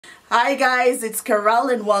Hi guys, it's Carol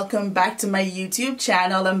and welcome back to my YouTube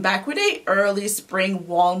channel. I'm back with a early spring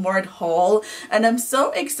Walmart haul and I'm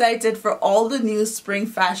so excited for all the new spring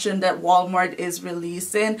fashion that Walmart is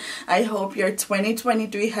releasing. I hope your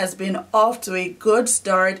 2023 has been off to a good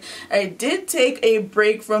start. I did take a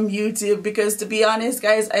break from YouTube because, to be honest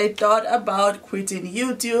guys, I thought about quitting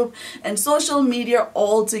YouTube and social media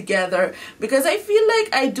altogether because I feel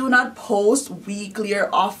like I do not post weekly or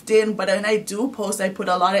often, but when I do post I put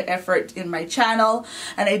a lot of effort in my channel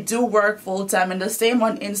and I do work full-time, and the same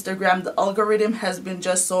on Instagram. The algorithm has been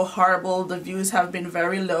just so horrible. The views have been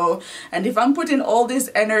very low, and if I'm putting all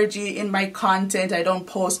this energy in my content, I don't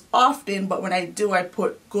post often, but when I do, I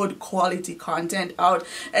put good quality content out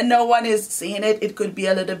and no one is seeing it. It could be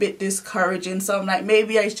a little bit discouraging, so I'm like,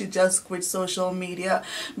 maybe I should just quit social media.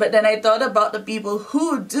 But then I thought about the people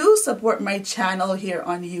who do support my channel here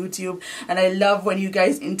on YouTube, and I love when you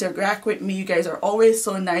guys interact with me. You guys are always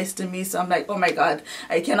so nice to me, so I'm like, oh my god,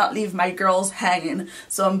 I cannot leave my girls hanging.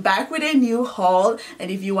 So I'm back with a new haul,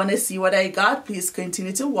 and if you want to see what I got, please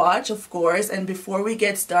continue to watch, of course. And before we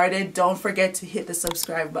get started, don't forget to hit the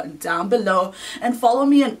subscribe button down below and follow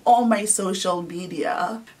me on all my social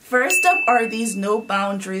media. First up are these No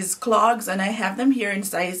Boundaries clogs, and I have them here in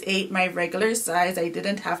size 8, my regular size. I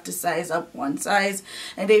didn't have to size up one size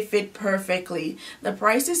and they fit perfectly. The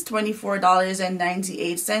price is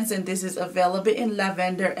 $24.98 and this is available in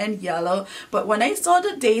lavender and yellow. But when I saw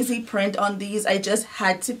the daisy print on these, I just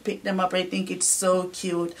had to pick them up. I think it's so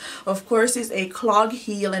cute. Of course, it's a clog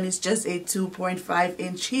heel and it's just a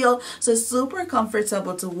 2.5-inch heel, so super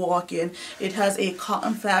comfortable to walk in. It has a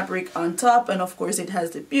cotton fabric on top, and of course it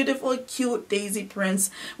has the beautiful cute daisy prints,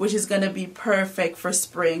 which is going to be perfect for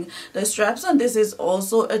spring. The straps on this is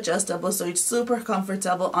also adjustable, so it's super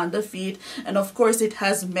comfortable on the feet, and of course it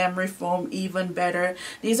has memory foam, even better.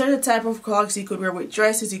 These are the type of clogs you could wear with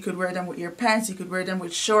dresses, you could wear them with your pants, you could wear them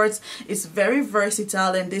with shorts. It's very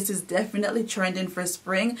versatile and this is definitely trending for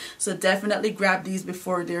spring, so definitely grab these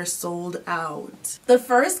before they're sold out. The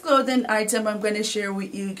first clothing item I'm going to share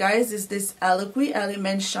with you guys is this Eloquii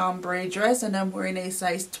Elements chambray dress, and I'm wearing a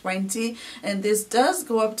size 20, and this does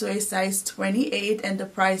go up to a size 28 and the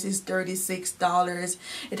price is $36.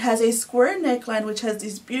 It has a square neckline which has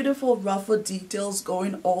these beautiful ruffled details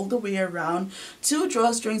going all the way around, 2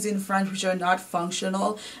 drawstrings in front which are not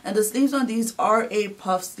functional, and the sleeves on these are a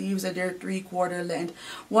puff sleeves and they're 3/4 length.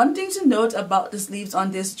 One thing to note about the sleeves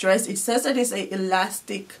on this dress, it says that it's a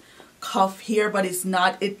elastic cuff here, but it's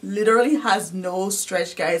not. It literally has no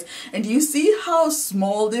stretch, guys. And you see how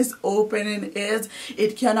small this opening is?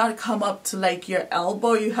 It cannot come up to like your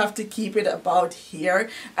elbow. You have to keep it about here,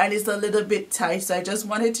 and it's a little bit tight. So I just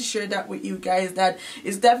wanted to share that with you guys, that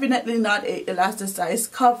it's definitely not a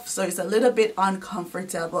elasticized cuff, so it's a little bit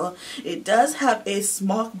uncomfortable. It does have a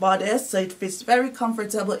smock bodice, so it fits very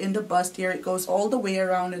comfortable in the bust here. It goes all the way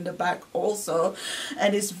around in the back also,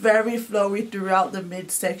 and it's very flowy throughout the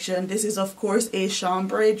midsection. This is of course a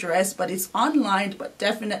chambray dress, but it's unlined but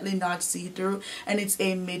definitely not see-through, and it's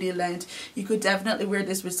a midi length. You could definitely wear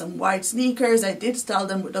this with some white sneakers. I did style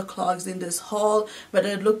them with the clogs in this haul, but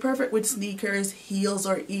it'd look perfect with sneakers, heels,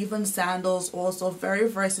 or even sandals. Also very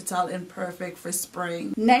versatile and perfect for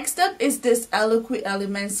spring. Next up is this Eloquii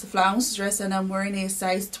Elements flounce dress, and I'm wearing a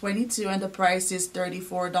size 22 and the price is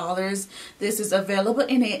 $34. This is available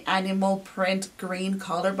in a animal print green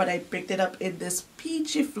color, but I picked it up in this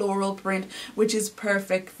peachy floral print, which is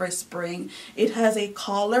perfect for spring. It has a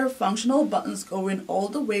collar, functional buttons going all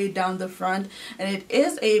the way down the front, and it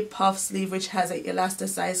is a puff sleeve which has a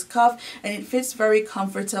elasticized cuff, and it fits very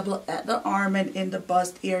comfortable at the arm and in the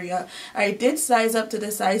bust area. I did size up to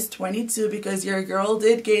the size 22 because your girl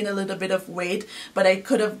did gain a little bit of weight, but I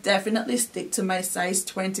could have definitely stick to my size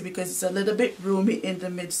 20 because it's a little bit roomy in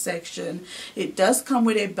the midsection. It does come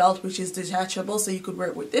with a belt which is detachable, so you could wear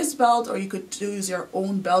it with this belt or you could use your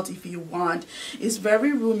own belt if you want. It's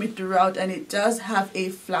very roomy throughout, and it does have a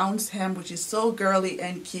flounce hem which is so girly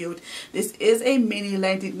and cute. This is a mini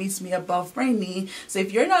length. It meets me above my knee, so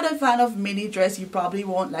if you're not a fan of mini dress, you probably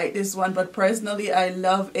won't like this one, but personally I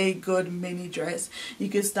love a good mini dress. You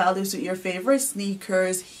could style this with your favorite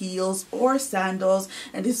sneakers, heels, or sandals,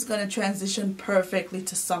 and this is going to transition perfectly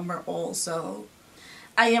to summer also.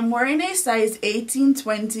 I am wearing a size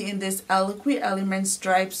 18-20 in this Eloquii Elements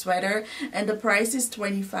striped sweater, and the price is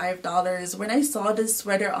 $25. When I saw this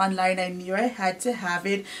sweater online, I knew I had to have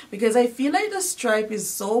it because I feel like the stripe is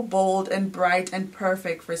so bold and bright and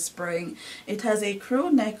perfect for spring. It has a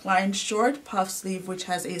crew neckline, short puff sleeve which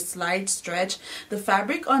has a slight stretch. The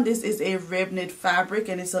fabric on this is a rib knit fabric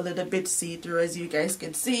and it's a little bit see-through, as you guys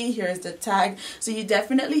can see. Here's the tag. So you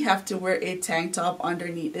definitely have to wear a tank top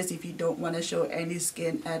underneath this if you don't want to show any skin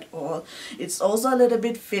at all. It's also a little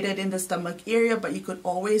bit fitted in the stomach area, but you could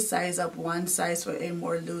always size up one size for a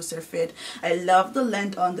more looser fit. I love the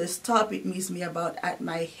length on this top. It meets me about at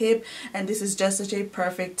my hip, and this is just such a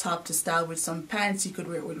perfect top to style with some pants. You could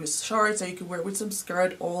wear it with shorts, or you could wear it with some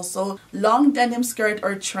skirt also. Long denim skirt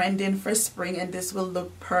are trending for spring, and this will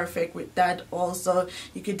look perfect with that also.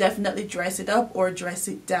 You could definitely dress it up or dress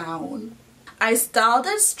it down. I styled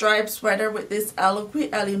a striped sweater with this Eloquii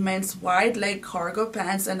Elements wide leg cargo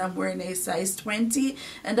pants, and I'm wearing a size 20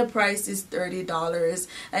 and the price is $30.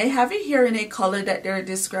 I have it here in a color that they're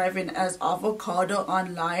describing as avocado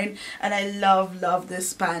online, and I love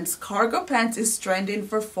this pants. Cargo pants is trending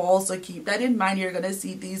for fall, so keep that in mind. You're gonna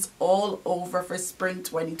see these all over for spring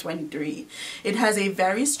 2023. It has a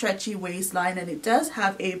very stretchy waistline, and it does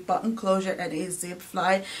have a button closure and a zip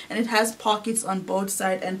fly, and it has pockets on both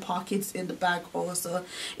sides and pockets in the back also.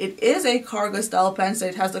 It is a cargo style pants, so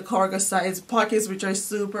it has the cargo size pockets which are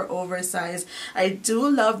super oversized. I do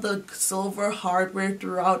love the silver hardware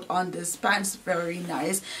throughout on this pants, very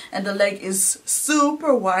nice, and the leg is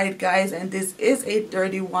super wide, guys, and this is a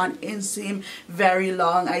 31 inseam, very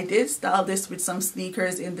long. I did style this with some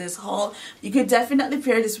sneakers in this haul. You could definitely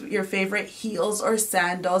pair this with your favorite heels or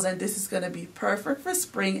sandals, and this is going to be perfect for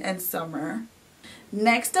spring and summer.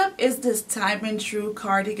 Next up is this Time and True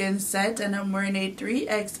cardigan set, and I'm wearing a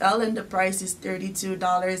 3XL and the price is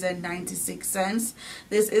 $32.96.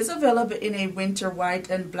 This is available in a winter white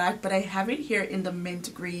and black, but I have it here in the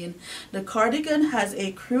mint green. The cardigan has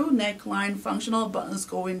a crew neckline, functional buttons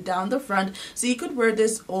going down the front, so you could wear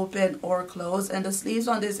this open or closed, and the sleeves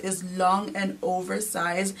on this is long and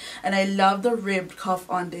oversized, and I love the ribbed cuff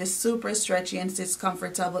on this, super stretchy and sits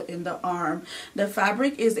comfortable in the arm. The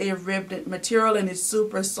fabric is a ribbed material and it's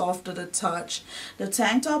super soft to the touch. The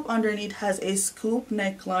tank top underneath has a scoop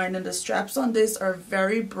neckline, and the straps on this are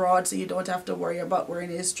very broad, so you don't have to worry about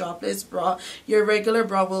wearing a strapless bra. Your regular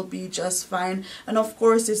bra will be just fine, and of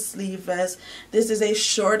course it's sleeveless. This is a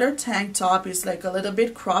shorter tank top. It's like a little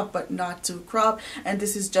bit cropped but not too cropped, and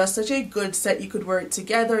this is just such a good set. You could wear it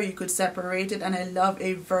together, you could separate it, and I love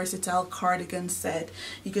a versatile cardigan set.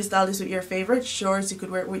 You could style this with your favorite shorts, you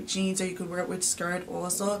could wear it with jeans, or you could wear it with skirt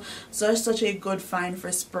also. So it's such a good find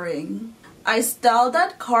for spring. I styled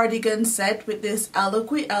that cardigan set with this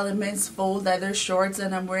Eloquii Elements faux leather shorts,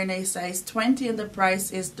 and I'm wearing a size 20 and the price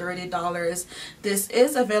is $30. This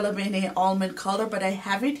is available in a almond color, but I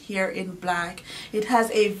have it here in black. It has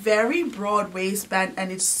a very broad waistband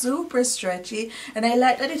and it's super stretchy, and I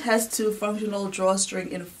like that it has two functional drawstring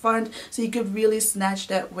in front, so you could really snatch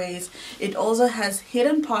that waist. It also has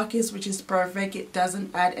hidden pockets, which is perfect. It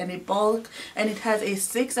doesn't add any bulk, and it has a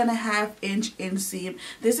 6.5 inch inseam.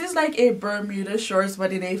 This is like a Bermuda shorts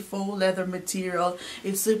but in a faux leather material.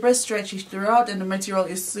 It's super stretchy throughout, and the material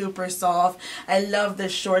is super soft. I love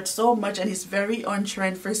this short so much, and it's very on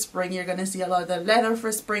trend for spring. You're gonna see a lot of the leather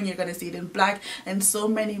for spring. You're gonna see it in black and so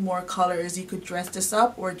many more colors. You could dress this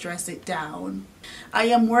up or dress it down. I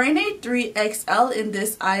am wearing a 3XL in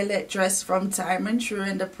this eyelet dress from Time and True,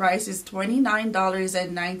 and the price is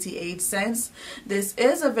 $29.98. This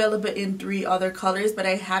is available in 3 other colors, but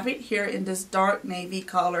I have it here in this dark navy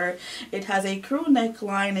color. It has a crew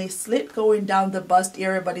neckline, a slit going down the bust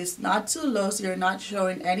area, but it's not too low, so you're not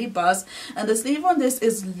showing any bust. And the sleeve on this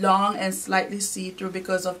is long and slightly see-through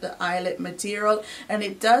because of the eyelet material, and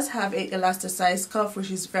it does have a elasticized cuff which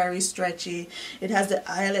is very stretchy. It has the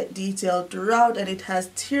eyelet detail throughout, and it has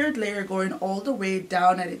tiered layer going all the way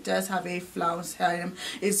down, and it does have a flounce hem.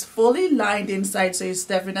 It's fully lined inside, so it's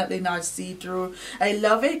definitely not see-through. I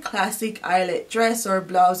love a classic eyelet dress or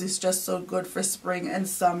blouse. It's just so good for spring and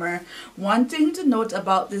summer. One thing to note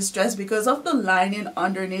about this dress, because of the lining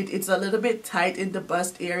underneath, it's a little bit tight in the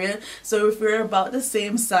bust area, so if we're about the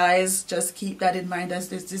same size, just keep that in mind, as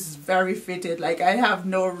this is very fitted. Like, I have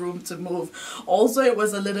no room to move. Also, it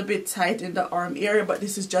was a little bit tight in the arm area, but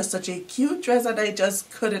this is just such a cute dress that I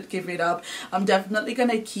just couldn't give it up. I'm definitely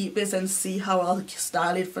gonna keep this and see how I'll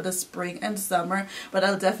style it for the spring and summer, but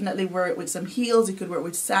I'll definitely wear it with some heels. You could wear it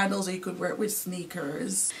with sandals, or you could wear it with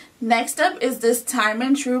sneakers. Next up is this Time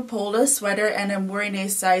and True polo sweater, and I'm wearing a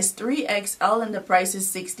size 3XL and the price is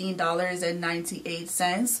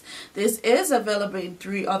 $16.98. This is available in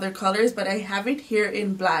 3 other colors, but I have it here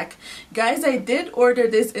in black. Guys, I did order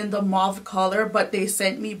this in the mauve color, but they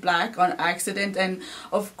sent me black on accident, and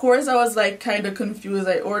of course I was like kind of confused.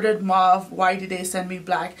 I ordered mauve, why did they send me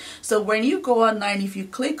black? So when you go online, if you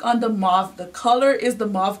click on the mauve, the color is the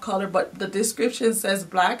mauve color, but the description says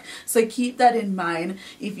black, so keep that in mind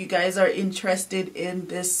if you guys are interested in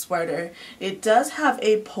this sweater. It does have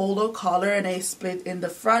a polo collar and a split in the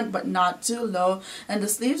front, but not too low, and the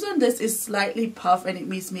sleeves on this is slightly puffed and it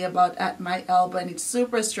meets me about at my elbow, and it's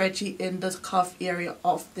super stretchy in the cuff area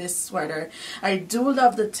of this sweater. I do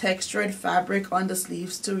love the textured fabric on the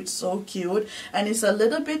sleeves too. It's so cute, and it's a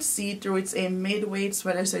little bit see-through. It's a mid-weight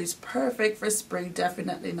sweater, so it's perfect for spring,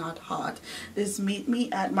 definitely not hot. This meet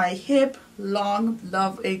me at my hip. Long,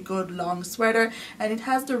 love a good long sweater, and it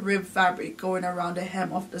has the rib fabric going around the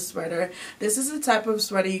hem of the sweater. This is the type of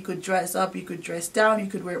sweater you could dress up, you could dress down, you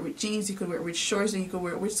could wear it with jeans, you could wear it with shorts, and you could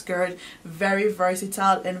wear it with skirt. Very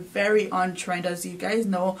versatile and very on trend. As you guys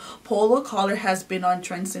know, polo collar has been on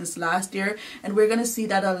trend since last year, and we're gonna see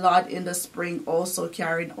that a lot in the spring, also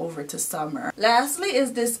carrying over to summer. Lastly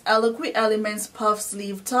is this Eloquii Elements puff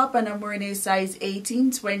sleeve top, and I'm wearing a size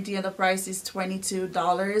 18-20 and the price is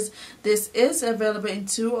 $22. This is available in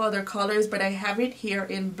 2 other colors, but I have it here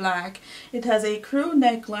in black. It has a crew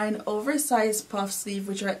neckline, oversized puff sleeve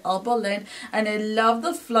which are elbow length, and I love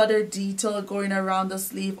the flutter detail going around the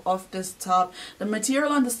sleeve of this top. The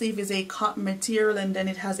material on the sleeve is a cotton material, and then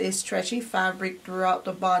it has a stretchy fabric throughout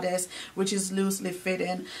the bodice which is loosely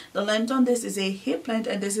fitting. The length on this is a hip length,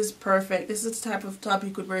 and this is perfect. This is the type of top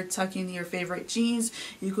you could wear tucking in your favorite jeans,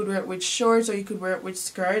 you could wear it with shorts, or you could wear it with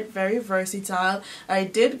skirt. Very versatile. I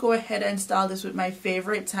did go ahead and style this with my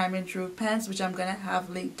favorite Time and True pants, which I'm gonna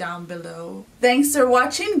have linked down below. Thanks for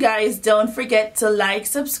watching, guys. Don't forget to like,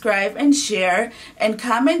 subscribe, and share, and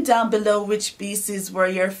comment down below which pieces were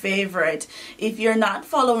your favorite. If you're not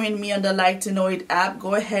following me on the Like to Know It app,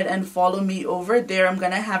 go ahead and follow me over there. I'm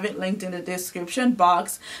gonna have it linked in the description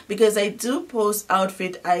box, because I do post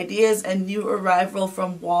outfit ideas and new arrival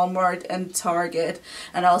from Walmart and Target.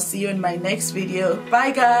 And I'll see you in my next video.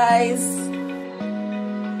 Bye, guys.